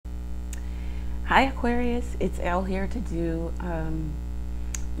Hi Aquarius, it's Elle here to do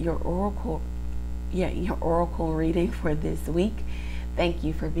your oracle, your oracle reading for this week. Thank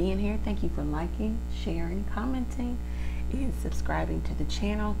you for being here. Thank you for liking, sharing, commenting, and subscribing to the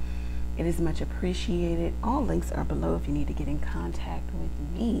channel. It is much appreciated. All links are below if you need to get in contact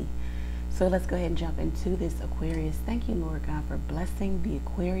with me. So let's go ahead and jump into this, Aquarius. Thank you, Lord God, for blessing the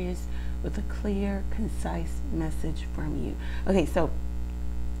Aquarius with a clear, concise message from you. Okay, so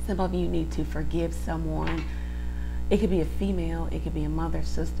some of you need to forgive someone. It could be a female, it could be a mother,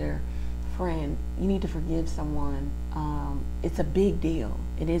 sister, friend. You need to forgive someone. It's a big deal.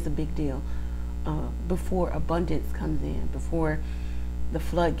 It is a big deal. Before abundance comes in, before the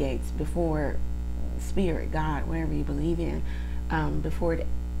floodgates, before spirit, God, whatever you believe in, before it,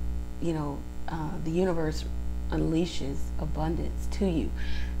 the universe unleashes abundance to you.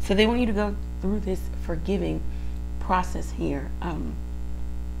 So they want you to go through this forgiving process here.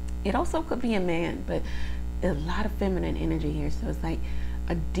 It also could be a man, but a lot of feminine energy here. So it's like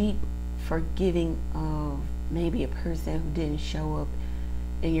a deep forgiving of maybe a person who didn't show up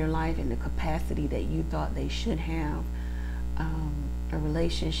in your life in the capacity that you thought they should have. A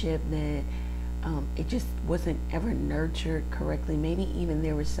relationship that it just wasn't ever nurtured correctly. Maybe even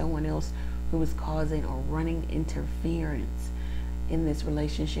there was someone else who was causing or running interference in this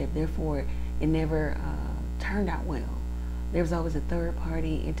relationship. Therefore, it never turned out well. There was always a third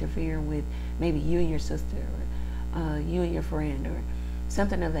party interfering with maybe you and your sister, or you and your friend, or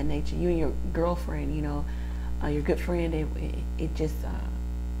something of that nature. You and your girlfriend, your good friend. It just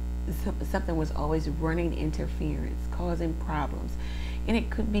something was always running interference, causing problems. And it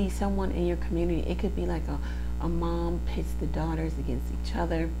could be someone in your community. It could be like a mom pits the daughters against each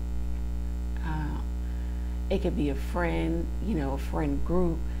other. It could be a friend, a friend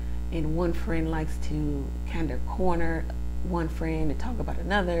group, and one friend likes to kind of corner one friend and talk about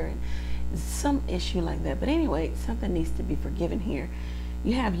another, and some issue like that. But anyway, something needs to be forgiven here.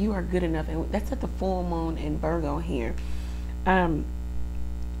 You are good enough, and that's at the full moon in Virgo here. Have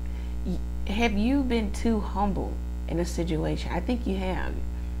you been too humble in a situation? I think you have.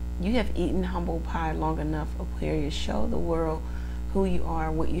 You have eaten humble pie long enough, Aquarius. Show the world who you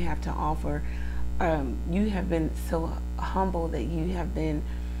are, what you have to offer. You have been so humble that you have been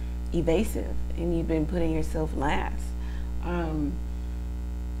evasive, and you've been putting yourself last.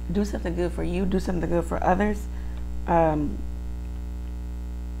 Do something good for you, do something good for others.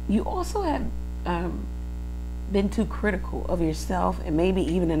 You also have been too critical of yourself, and maybe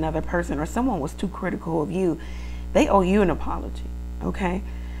even another person or someone was too critical of you. They owe you an apology, okay?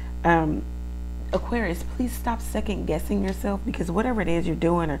 Aquarius, please stop second guessing yourself, because whatever it is you're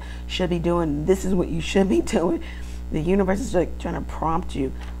doing or should be doing, this is what you should be doing. The universe is like trying to prompt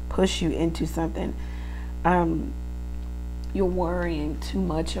you, push you into something. You're worrying too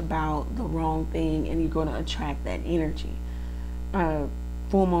much about the wrong thing, and you're going to attract that energy.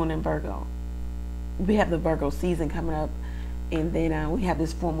 Full moon in Virgo. We have the Virgo season coming up, and then we have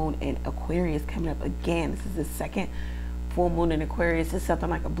this full moon in Aquarius coming up again. This is the second full moon in Aquarius. It's something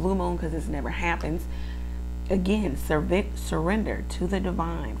like a blue moon because this never happens. Again, surrender to the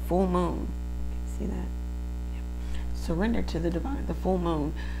divine. Full moon. See that? Yeah. Surrender to the divine. The full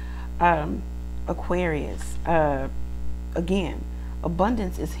moon. Aquarius. Again,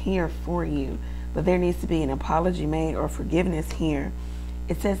 abundance is here for you, but there needs to be an apology made or forgiveness here.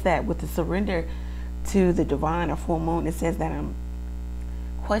 It says that with the surrender to the divine or full moon, it says that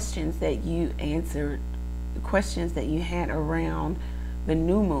questions that you answered, questions that you had around the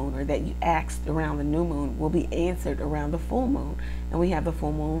new moon, or that you asked around the new moon, will be answered around the full moon. And we have the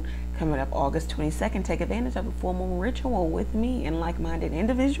full moon coming up August 22nd. Take advantage of the full moon ritual with me and like-minded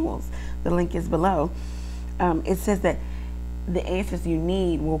individuals. The link is below. It says that the answers you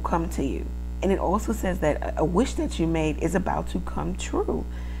need will come to you. And it also says that a wish that you made is about to come true.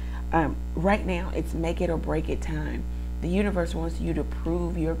 Right now, it's make it or break it time. The universe wants you to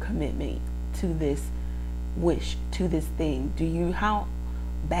prove your commitment to this wish, to this thing. How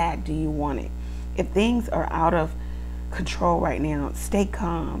bad do you want it? If things are out of control right now, stay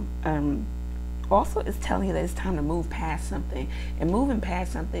calm. Also, it's telling you that it's time to move past something. And moving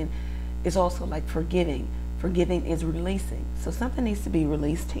past something is also like forgiving. Forgiving is releasing. So something needs to be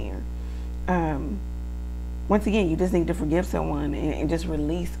released here. Once again, you just need to forgive someone and just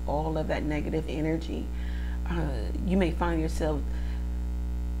release all of that negative energy. You may find yourself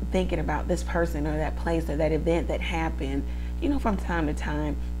thinking about this person or that place or that event that happened, from time to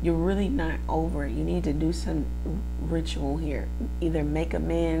time. You're really not over it. You need to do some ritual here. Either make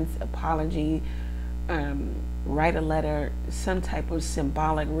amends, apology, write a letter, some type of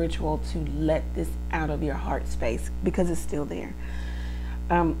symbolic ritual to let this out of your heart space, because it's still there.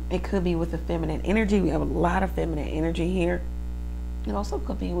 It could be with a feminine energy. We have a lot of feminine energy here. It also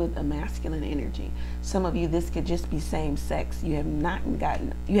could be with a masculine energy. Some of you, this could just be same sex. You have not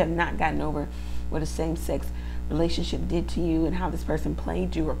gotten over what a same sex relationship did to you and how this person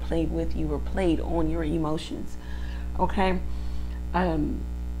played you or played with you or played on your emotions. Okay.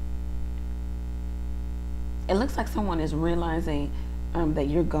 It looks like someone is realizing that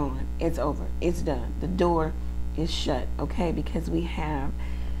you're gone. It's over. It's done. The door is shut. Okay, because we have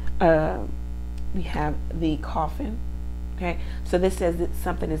the coffin. Okay, so this says that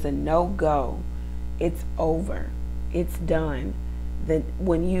something is a no-go. It's over. It's done. That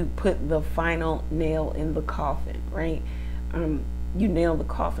when you put the final nail in the coffin, right? You nail the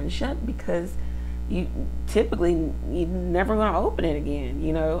coffin shut because you typically you're never going to open it again.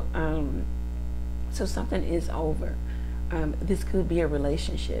 You know, so something is over. This could be a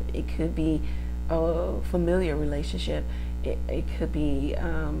relationship. It could be a familiar relationship. It could be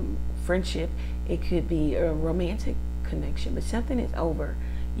friendship. It could be a romantic connection. But something is over.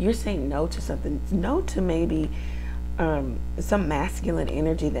 You're saying no to something. No to maybe some masculine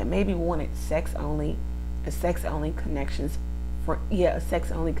energy that maybe wanted sex only, a sex only connections. A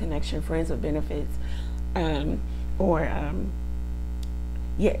sex only connection, friends with benefits,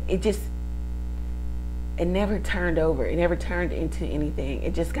 it never turned over. It never turned into anything.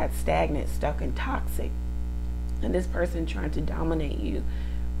 It just got stagnant, stuck, and toxic. And this person trying to dominate you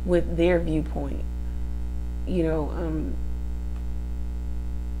with their viewpoint, you know,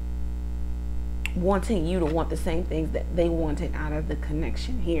 wanting you to want the same things that they wanted out of the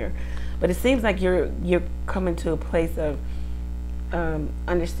connection here. But it seems like you're coming to a place of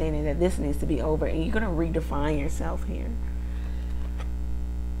understanding that this needs to be over, and you're going to redefine yourself here.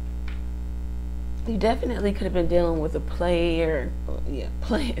 You definitely could have been dealing with a player, a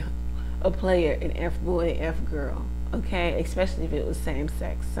player, an F boy, F girl, okay? Especially if it was same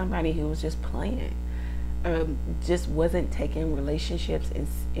sex, somebody who was just playing, just wasn't taking relationships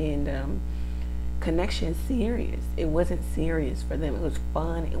and connections serious. It wasn't serious for them. It was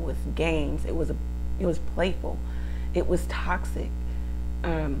fun. It was games. It was playful. It was toxic.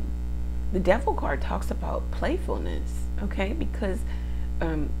 The Devil card talks about playfulness, okay? Because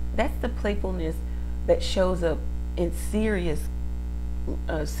that's the playfulness that shows up in serious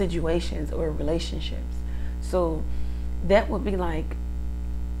situations or relationships. So that would be like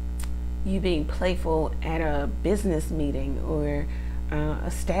you being playful at a business meeting or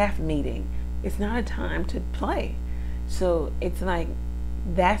a staff meeting. It's not a time to play. So it's like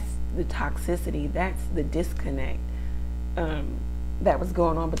that's the toxicity, that's the disconnect that was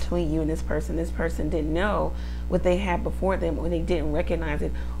going on between you and this person. This person didn't know what they had before them, or they didn't recognize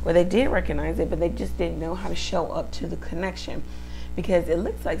it, or they did recognize it, but they just didn't know how to show up to the connection. Because it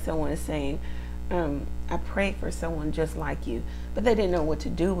looks like someone is saying, I prayed for someone just like you, but they didn't know what to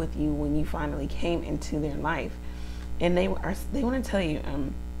do with you when you finally came into their life. And they want to tell you,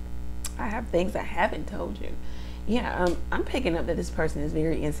 I have things I haven't told you. Yeah, I'm picking up that this person is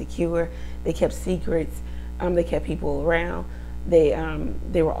very insecure. They kept secrets. They kept people around. They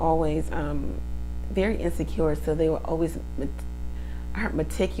were always very insecure, so they were always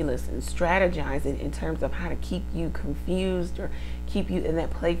meticulous and strategizing in terms of how to keep you confused or keep you in that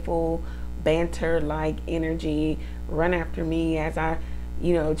playful banter-like energy, run after me as I,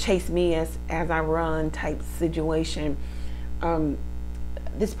 chase me as I run type situation.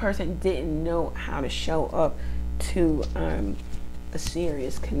 This person didn't know how to show up to a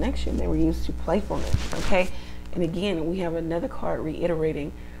serious connection. They were used to playfulness, okay? And again, we have another card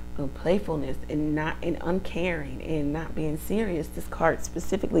reiterating playfulness and uncaring and not being serious. This card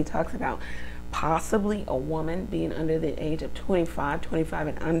specifically talks about possibly a woman being under the age of 25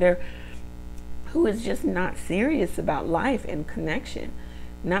 and under, who is just not serious about life and connection,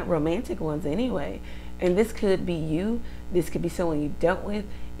 not romantic ones anyway. And this could be you. This could be someone you dealt with,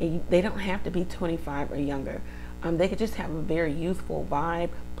 and they don't have to be 25 or younger. They could just have a very youthful vibe,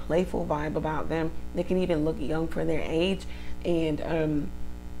 playful vibe about them. They can even look young for their age, and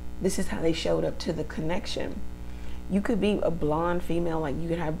this is how they showed up to the connection. You could be a blonde female, like you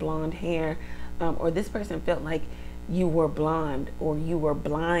could have blonde hair, or this person felt like you were blonde or you were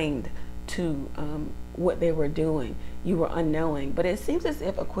blind to what they were doing. You were unknowing. But it seems as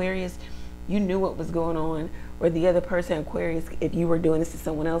if Aquarius, you knew what was going on, or the other person, Aquarius, if you were doing this to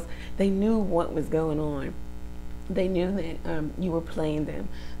someone else, they knew what was going on. They knew that you were playing them,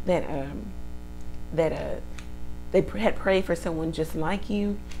 that they had prayed for someone just like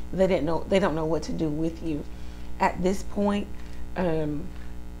you. They didn't know. They don't know what to do with you. At this point,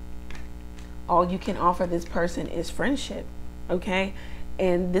 all you can offer this person is friendship, okay?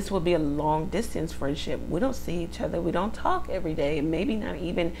 And this will be a long distance friendship. We don't see each other. We don't talk every day, maybe not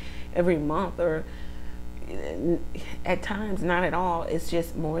even every month, or at times not at all. It's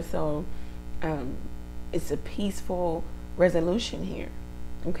just more so, it's a peaceful resolution here.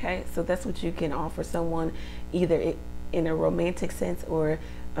 Okay, so that's what you can offer someone, either in a romantic sense, or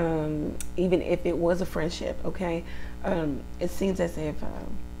even if it was a friendship. Okay, it seems as if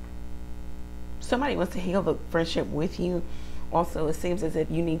somebody wants to heal the friendship with you. Also, it seems as if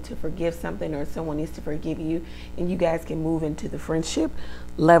you need to forgive something, or someone needs to forgive you, and you guys can move into the friendship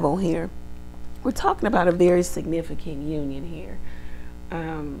level here. We're talking about a very significant union here.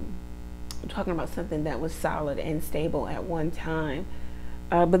 We're talking about something that was solid and stable at one time.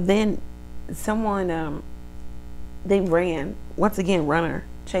 But then someone, they ran, once again, runner,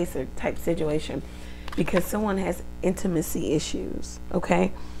 chaser type situation, because someone has intimacy issues,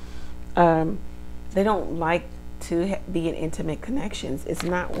 okay? They don't like to be in intimate connections. It's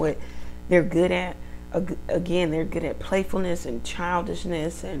not what they're good at. Again, they're good at playfulness and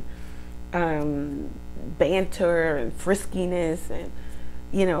childishness and banter and friskiness and,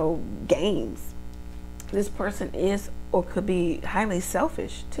 you know, games. This person is or could be highly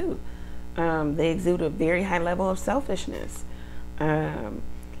selfish too. They exude a very high level of selfishness.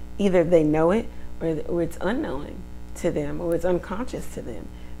 Either they know it, or it's unknowing to them, or it's unconscious to them.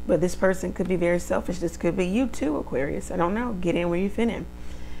 But this person could be very selfish. This could be you too, Aquarius. I don't know. Get in where you fit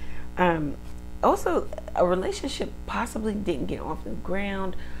in. Also, a relationship possibly didn't get off the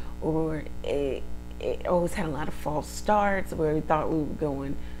ground, or it always had a lot of false starts where we thought we were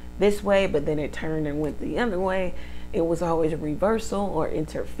going this way, but then it turned and went the other way. It was always a reversal or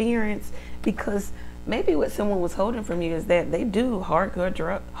interference, because maybe what someone was holding from you is that they do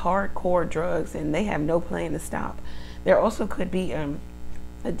hardcore drugs and they have no plan to stop. There also could be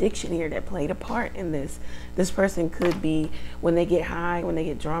addiction here that played a part in this. This person could be, when they get high, when they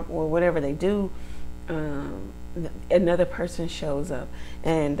get drunk, or whatever they do, another person shows up,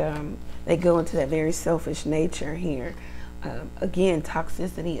 and they go into that very selfish nature here. Again,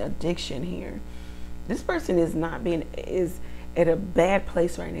 toxicity, addiction here. This person is at a bad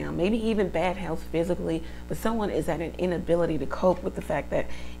place right now, maybe even bad health physically, but someone is at an inability to cope with the fact that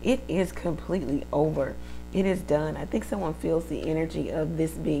it is completely over. It is done. I think someone feels the energy of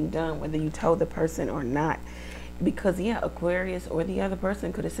this being done, whether you told the person or not. Because, yeah, Aquarius or the other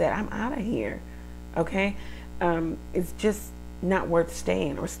person could have said, I'm out of here. Okay? It's just not worth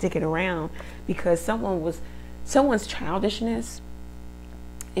staying or sticking around, because someone's childishness,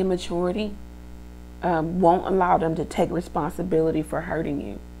 immaturity, won't allow them to take responsibility for hurting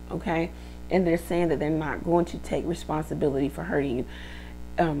you. Okay? And they're saying that they're not going to take responsibility for hurting you.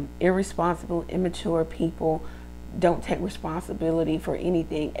 Irresponsible, immature people don't take responsibility for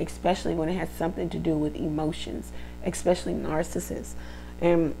anything, especially when it has something to do with emotions, especially narcissists.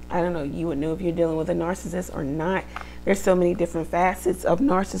 And I don't know, you would know if you're dealing with a narcissist or not. There's so many different facets of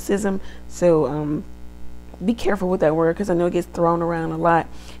narcissism, so be careful with that word, because I know it gets thrown around a lot.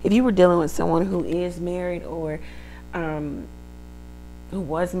 If you were dealing with someone who is married, or who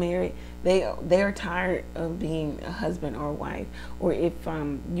was married, they are tired of being a husband or a wife. Or if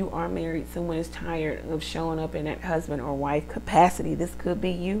you are married, someone is tired of showing up in that husband or wife capacity. This could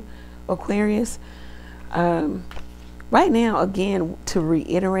be you, Aquarius. Right now, again, to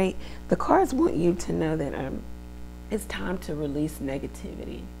reiterate, the cards want you to know that it's time to release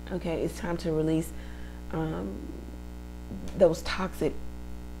negativity. Okay, it's time to release those toxic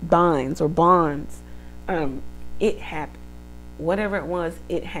binds or bonds. It happened. Whatever it was,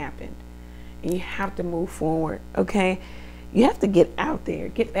 it happened. And you have to move forward, okay? You have to get out there,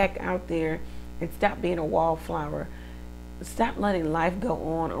 get back out there, and stop being a wallflower. Stop letting life go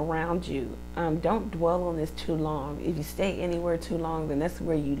on around you. Don't dwell on this too long. If you stay anywhere too long, then that's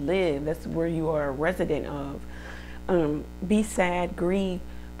where you live. That's where you are a resident of. Be sad, grieve,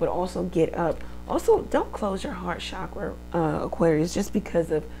 but also get up. Also, don't close your heart chakra, Aquarius, just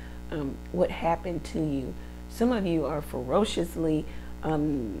because of what happened to you. Some of you are ferociously,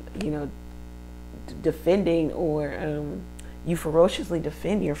 defending, or you ferociously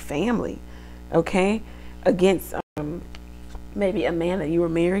defend your family, okay, against maybe a man that you were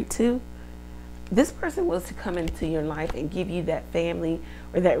married to. This person was to come into your life and give you that family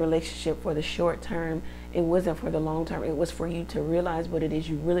or that relationship for the short term. It wasn't for the long term. It was for you to realize what it is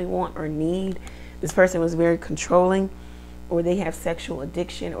you really want or need. This person was very controlling, or they have sexual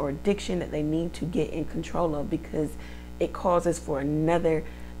addiction or addiction that they need to get in control of, because it causes for another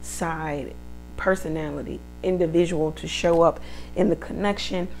side, personality, individual to show up in the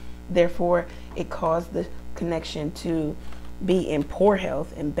connection. Therefore, it caused the connection to be in poor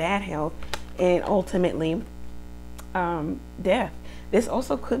health and bad health, and ultimately death. This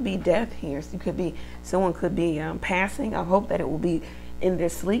also could be death here. So you could be, someone could be passing. I hope that it will be in their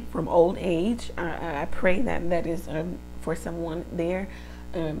sleep from old age. I pray that that is for someone there.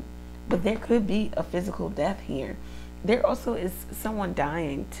 But there could be a physical death here. There also is someone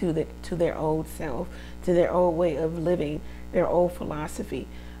dying to their old self, to their old way of living, their old philosophy.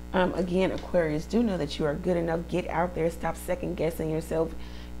 Again, Aquarius, do know that you are good enough. Get out there. Stop second guessing yourself.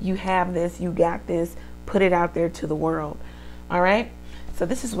 You have this. You got this. Put it out there to the world. All right. So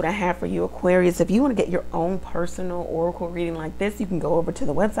this is what I have for you, Aquarius. If you want to get your own personal oracle reading like this, you can go over to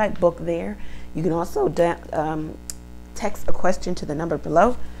the website, book there. You can also text a question to the number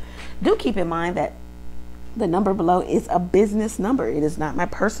below. Do keep in mind that the number below is a business number. It is not my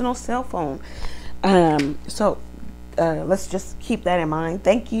personal cell phone. So let's just keep that in mind.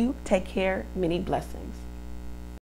 Thank you. Take care. Many blessings.